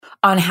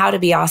On How to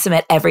Be Awesome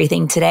at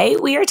Everything today,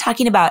 we are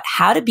talking about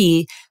how to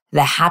be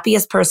the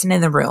happiest person in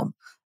the room.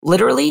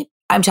 Literally,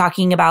 I'm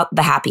talking about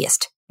the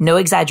happiest. No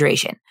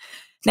exaggeration.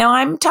 Now,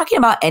 I'm talking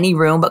about any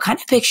room, but kind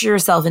of picture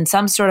yourself in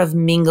some sort of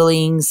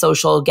mingling,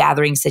 social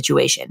gathering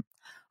situation.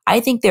 I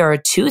think there are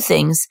two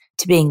things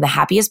to being the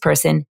happiest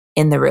person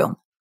in the room.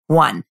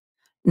 One,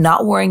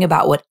 not worrying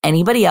about what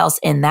anybody else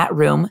in that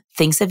room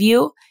thinks of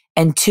you.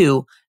 And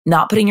two,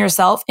 not putting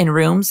yourself in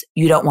rooms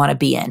you don't want to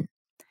be in.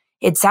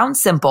 It sounds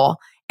simple,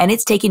 and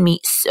it's taken me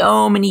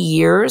so many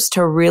years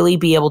to really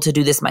be able to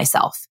do this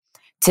myself.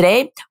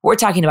 Today, we're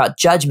talking about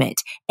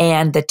judgment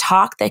and the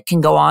talk that can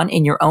go on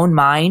in your own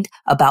mind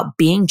about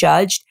being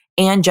judged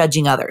and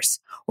judging others.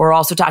 We're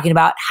also talking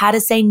about how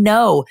to say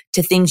no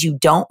to things you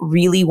don't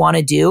really want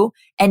to do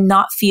and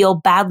not feel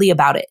badly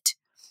about it.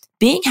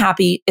 Being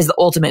happy is the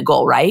ultimate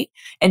goal, right?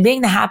 And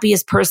being the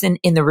happiest person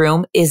in the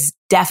room is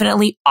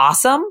definitely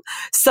awesome.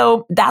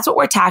 So that's what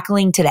we're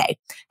tackling today.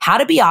 How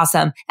to be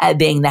awesome at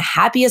being the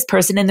happiest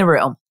person in the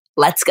room.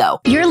 Let's go.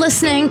 You're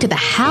listening to the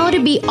How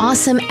to Be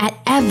Awesome at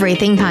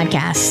Everything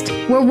podcast,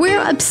 where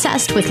we're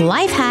obsessed with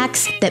life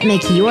hacks that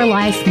make your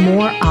life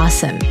more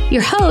awesome.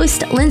 Your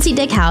host, Lindsay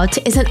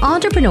Dickhout, is an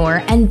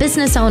entrepreneur and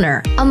business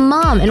owner, a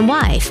mom and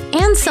wife,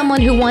 and someone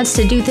who wants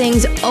to do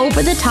things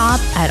over the top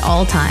at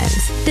all times.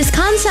 This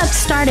concept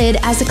started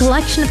as a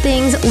collection of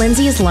things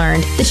Lindsay has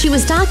learned that she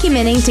was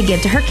documenting to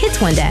give to her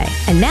kids one day.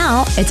 And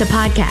now it's a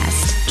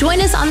podcast.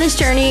 Join us on this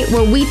journey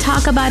where we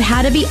talk about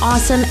how to be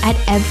awesome at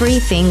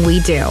everything we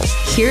do.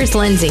 Here's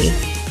Lindsay.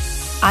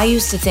 I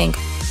used to think,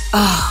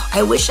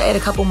 I wish I had a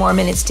couple more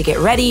minutes to get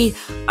ready.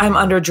 I'm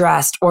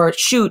underdressed. Or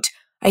shoot,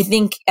 I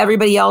think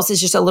everybody else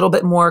is just a little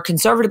bit more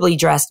conservatively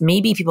dressed.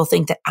 Maybe people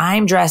think that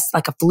I'm dressed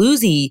like a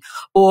floozy.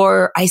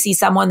 Or I see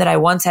someone that I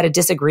once had a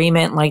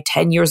disagreement like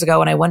 10 years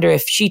ago, and I wonder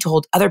if she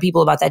told other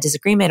people about that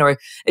disagreement, or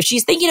if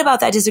she's thinking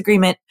about that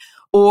disagreement.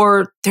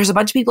 Or there's a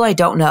bunch of people I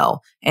don't know,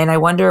 and I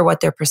wonder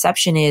what their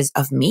perception is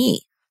of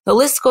me. The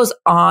list goes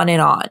on,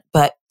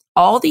 but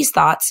all these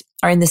thoughts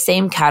are in the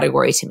same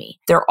category to me.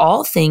 They're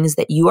all things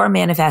that you are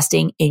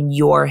manifesting in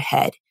your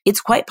head. It's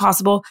quite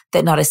possible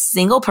that not a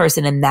single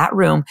person in that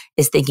room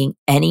is thinking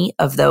any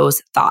of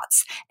those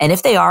thoughts. And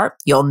if they are,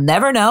 you'll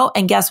never know.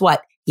 And guess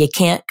what? You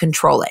can't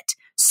control it.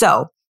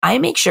 So I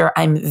make sure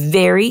I'm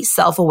very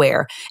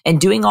self-aware and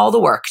doing all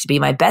the work to be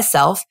my best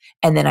self.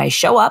 And then I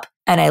show up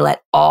and I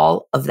let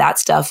all of that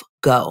stuff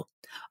go.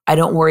 I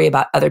don't worry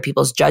about other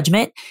people's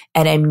judgment,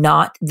 and I'm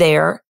not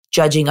there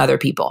judging other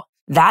people.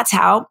 That's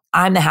how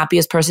I'm the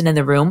happiest person in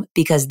the room,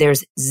 because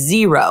there's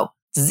zero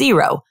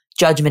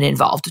judgment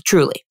involved,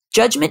 truly.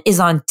 Judgment is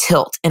on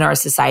tilt in our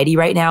society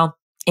right now,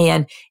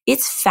 and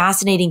it's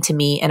fascinating to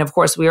me. And of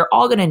course, we are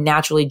all going to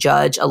naturally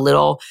judge a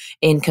little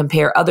and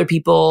compare other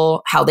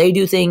people, how they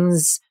do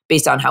things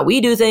based on how we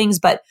do things.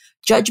 But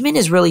judgment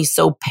is really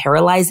so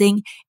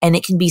paralyzing, and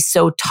it can be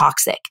so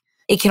toxic.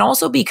 It can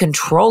also be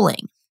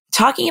controlling.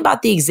 Talking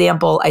about the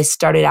example I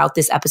started out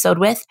this episode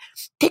with,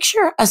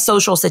 picture a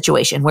social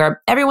situation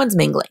where everyone's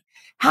mingling.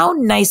 How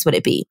nice would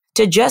it be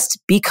to just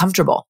be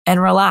comfortable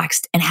and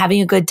relaxed and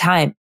having a good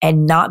time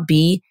and not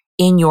be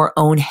in your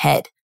own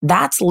head?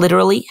 That's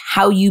literally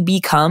how you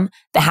become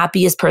the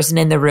happiest person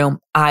in the room,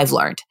 I've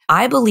learned.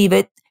 I believe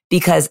it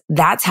because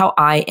that's how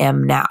I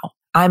am now.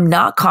 I'm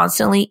not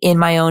constantly in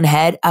my own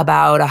head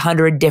about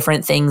 100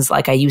 different things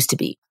like I used to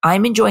be.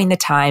 I'm enjoying the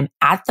time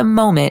at the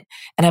moment,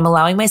 and I'm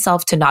allowing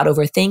myself to not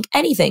overthink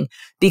anything,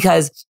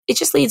 because it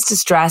just leads to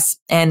stress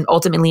and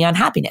ultimately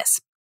unhappiness.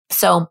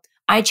 So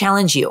I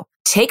challenge you,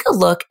 take a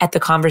look at the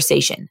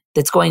conversation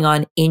that's going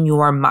on in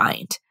your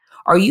mind.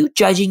 Are you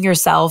judging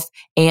yourself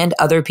and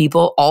other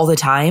people all the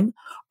time?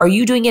 Are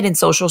you doing it in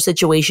social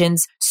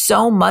situations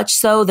so much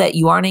so that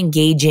you aren't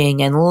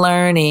engaging and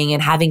learning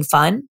and having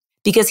fun?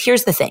 Because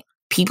here's the thing.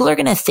 People are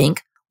going to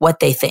think what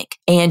they think,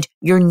 and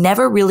you're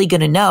never really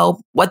going to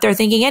know what they're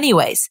thinking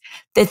anyways.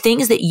 The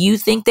things that you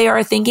think they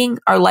are thinking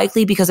are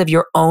likely because of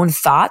your own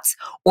thoughts,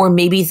 or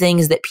maybe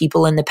things that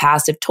people in the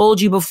past have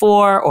told you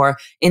before, or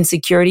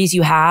insecurities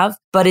you have.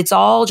 But it's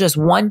all just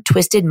one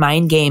twisted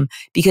mind game,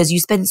 because you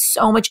spend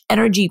so much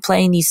energy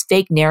playing these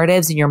fake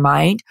narratives in your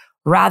mind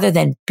rather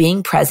than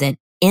being present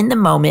in the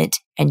moment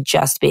and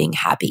just being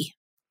happy.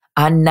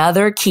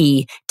 Another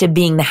key to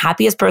being the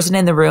happiest person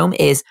in the room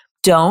is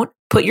don't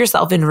put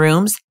yourself in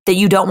rooms that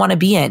you don't want to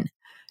be in.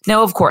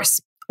 Now, of course,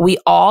 we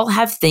all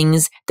have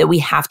things that we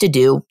have to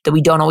do that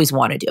we don't always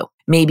want to do.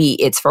 Maybe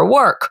it's for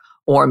work,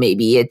 or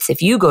maybe it's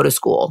if you go to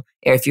school,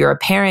 or if you're a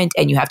parent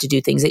and you have to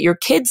do things at your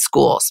kids'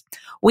 schools.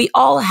 We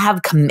all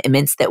have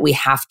commitments that we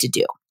have to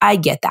do. I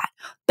get that.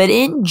 But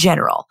in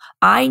general,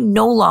 I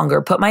no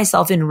longer put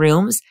myself in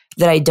rooms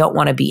that I don't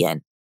want to be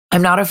in.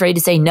 I'm not afraid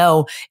to say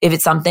no if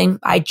it's something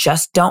I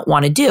just don't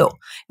want to do.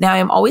 Now,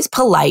 I'm always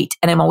polite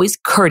and I'm always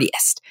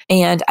courteous,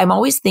 and I'm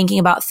always thinking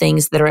about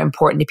things that are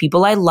important to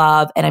people I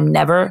love, and I'm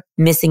never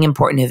missing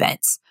important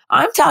events.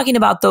 I'm talking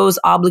about those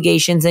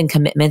obligations and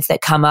commitments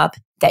that come up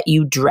that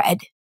you dread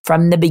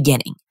from the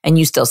beginning, and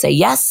you still say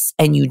yes,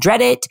 and you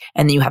dread it,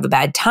 and then you have a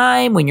bad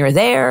time when you're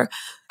there.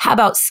 How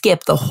about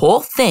skip the whole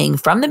thing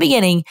from the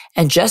beginning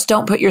and just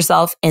don't put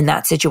yourself in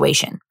that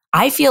situation?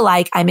 I feel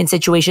like I'm in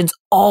situations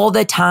all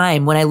the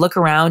time when I look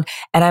around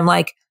and I'm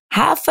like,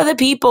 half of the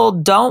people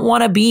don't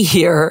want to be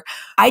here.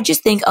 I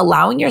just think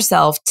allowing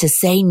yourself to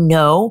say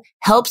no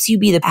helps you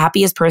be the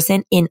happiest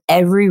person in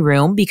every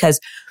room, because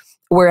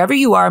wherever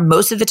you are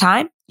most of the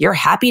time, you're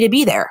happy to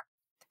be there.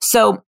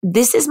 So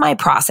this is my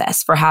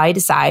process for how I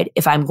decide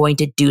if I'm going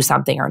to do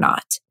something or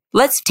not.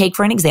 Let's take,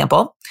 for an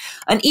example,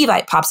 an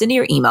Evite pops into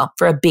your email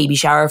for a baby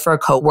shower for a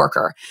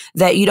coworker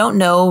that you don't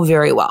know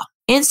very well.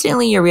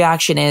 Instantly, your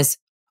reaction is,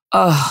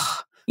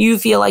 you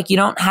feel like you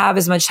don't have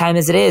as much time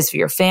as it is for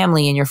your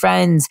family and your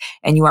friends,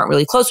 and you aren't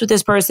really close with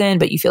this person,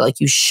 but you feel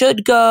like you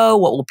should go.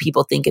 What will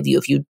people think of you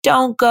if you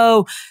don't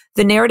go?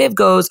 The narrative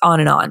goes on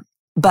and on.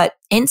 But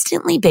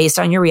instantly, based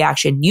on your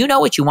reaction, you know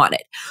what you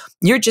wanted.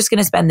 You're just going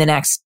to spend the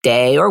next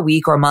day or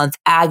week or month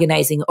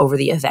agonizing over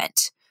the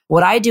event.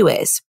 What I do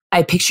is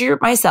I picture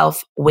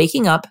myself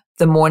waking up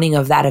the morning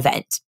of that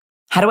event.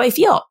 How do I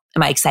feel?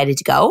 Am I excited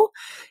to go?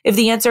 If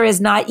the answer is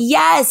not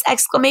yes, !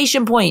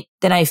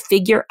 Then I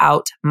figure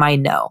out my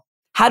no.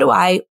 How do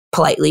I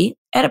politely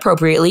and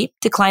appropriately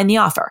decline the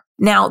offer?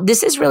 Now,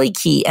 this is really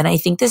key. And I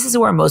think this is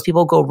where most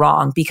people go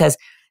wrong, because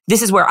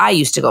this is where I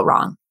used to go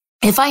wrong.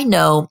 If I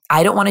know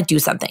I don't want to do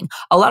something,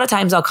 a lot of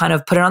times I'll kind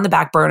of put it on the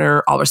back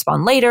burner. I'll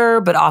respond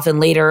later, but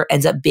often later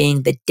ends up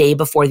being the day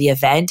before the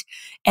event.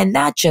 And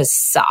that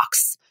just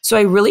sucks. So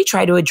I really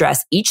try to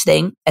address each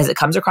thing as it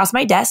comes across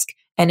my desk,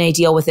 and I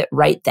deal with it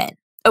right then.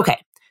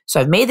 Okay, so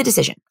I've made the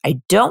decision.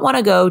 I don't want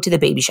to go to the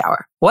baby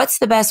shower. What's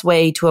the best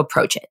way to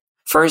approach it?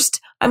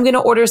 First, I'm going to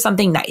order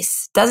something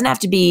nice. Doesn't have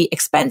to be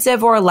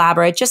expensive or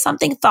elaborate, just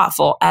something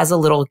thoughtful as a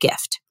little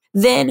gift.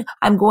 Then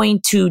I'm going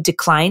to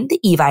decline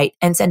the Evite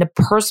and send a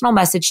personal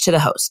message to the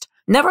host.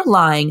 Never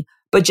lying,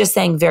 but just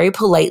saying very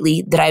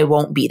politely that I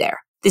won't be there.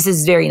 This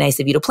is very nice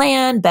of you to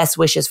plan. Best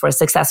wishes for a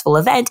successful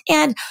event.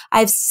 And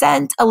I've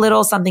sent a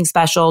little something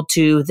special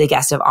to the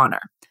guest of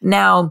honor.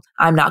 Now,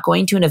 I'm not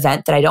going to an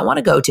event that I don't want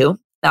to go to.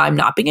 Now, I'm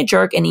not being a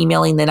jerk and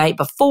emailing the night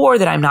before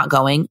that I'm not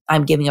going.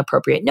 I'm giving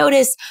appropriate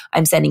notice.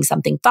 I'm sending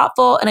something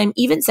thoughtful, and I'm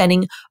even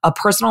sending a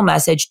personal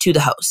message to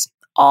the host.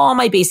 All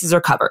my bases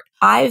are covered.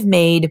 I've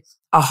made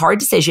a hard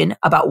decision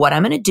about what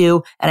I'm going to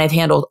do, and I've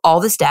handled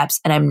all the steps,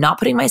 and I'm not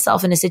putting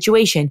myself in a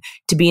situation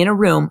to be in a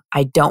room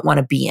I don't want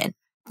to be in.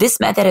 This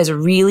method has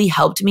really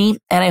helped me,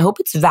 and I hope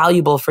it's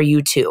valuable for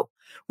you too.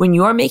 When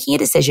you're making a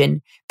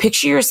decision,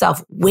 picture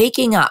yourself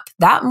waking up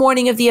that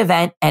morning of the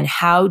event, and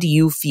how do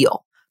you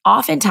feel?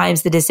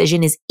 Oftentimes, the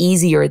decision is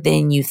easier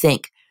than you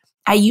think.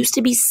 I used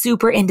to be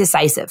super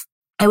indecisive.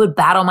 I would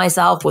battle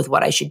myself with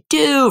what I should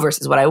do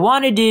versus what I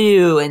want to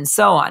do and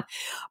so on.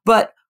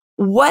 But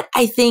what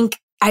I think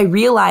I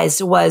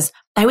realized was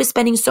I was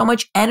spending so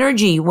much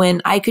energy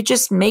when I could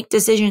just make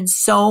decisions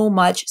so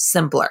much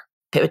simpler.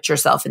 Put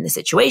yourself in the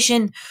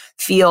situation,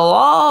 feel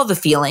all the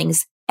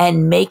feelings,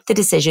 and make the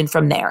decision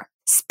from there.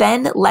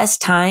 Spend less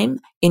time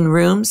in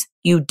rooms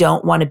you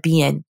don't want to be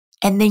in,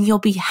 and then you'll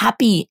be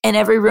happy in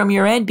every room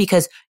you're in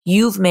because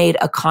you've made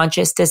a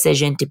conscious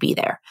decision to be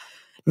there.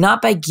 Not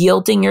by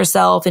guilting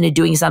yourself into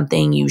doing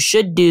something you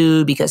should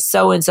do because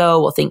so-and-so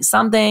will think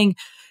something.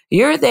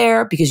 You're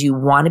there because you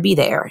want to be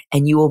there,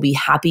 and you will be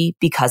happy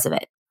because of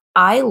it.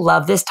 I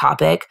love this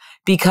topic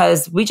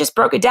because we just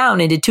broke it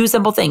down into two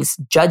simple things: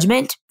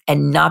 judgment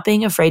and not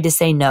being afraid to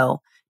say no.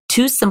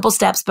 Two simple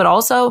steps, but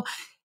also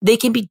they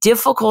can be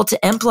difficult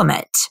to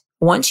implement.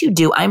 Once you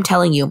do, I'm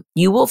telling you,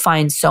 you will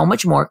find so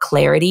much more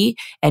clarity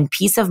and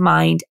peace of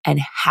mind and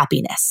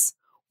happiness.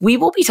 We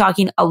will be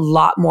talking a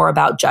lot more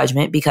about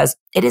judgment because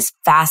it is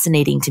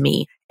fascinating to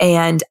me.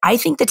 And I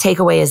think the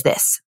takeaway is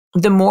this: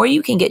 the more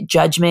you can get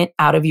judgment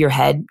out of your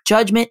head,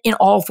 judgment in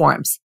all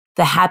forms,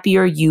 the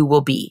happier you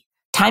will be.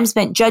 Time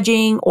spent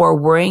judging or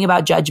worrying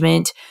about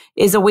judgment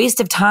is a waste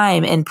of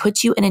time and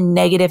puts you in a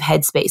negative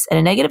headspace. And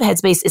a negative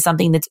headspace is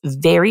something that's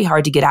very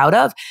hard to get out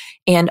of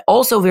and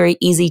also very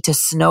easy to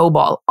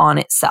snowball on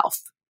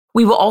itself.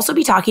 We will also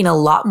be talking a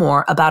lot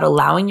more about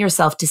allowing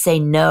yourself to say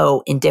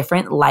no in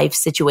different life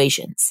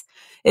situations.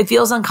 It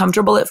feels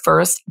uncomfortable at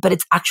first, but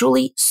it's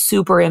actually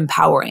super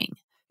empowering.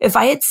 If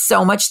I had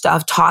so much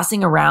stuff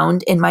tossing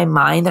around in my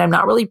mind that I'm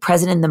not really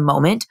present in the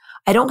moment,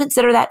 I don't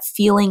consider that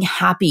feeling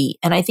happy.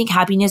 And I think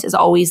happiness is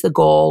always the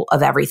goal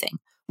of everything.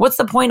 What's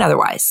the point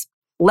otherwise?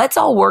 Let's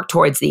all work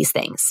towards these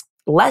things.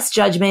 Less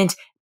judgment,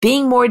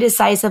 being more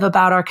decisive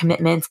about our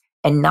commitments,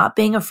 and not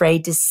being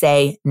afraid to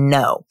say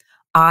no.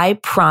 I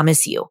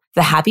promise you,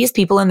 the happiest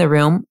people in the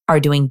room are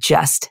doing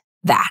just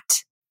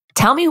that.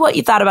 Tell me what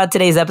you thought about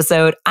today's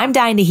episode. I'm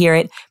dying to hear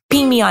it.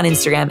 Ping me on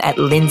Instagram at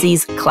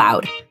Lindsay's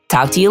Cloud.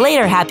 Talk to you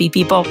later, happy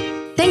people.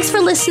 Thanks for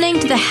listening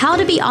to the How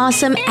to Be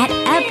Awesome at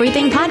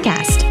Everything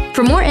podcast.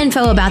 For more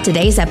info about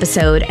today's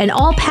episode and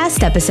all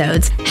past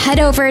episodes, head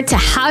over to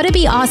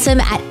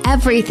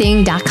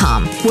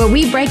howtobeawesomeateverything.com, where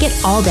we break it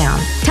all down.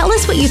 Tell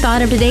us what you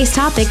thought of today's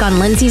topic on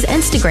Lindsay's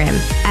Instagram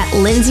at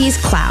Lindsay's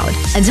Cloud.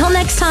 Until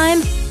next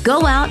time,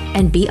 go out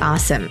and be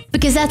awesome,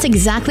 because that's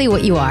exactly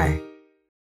what you are.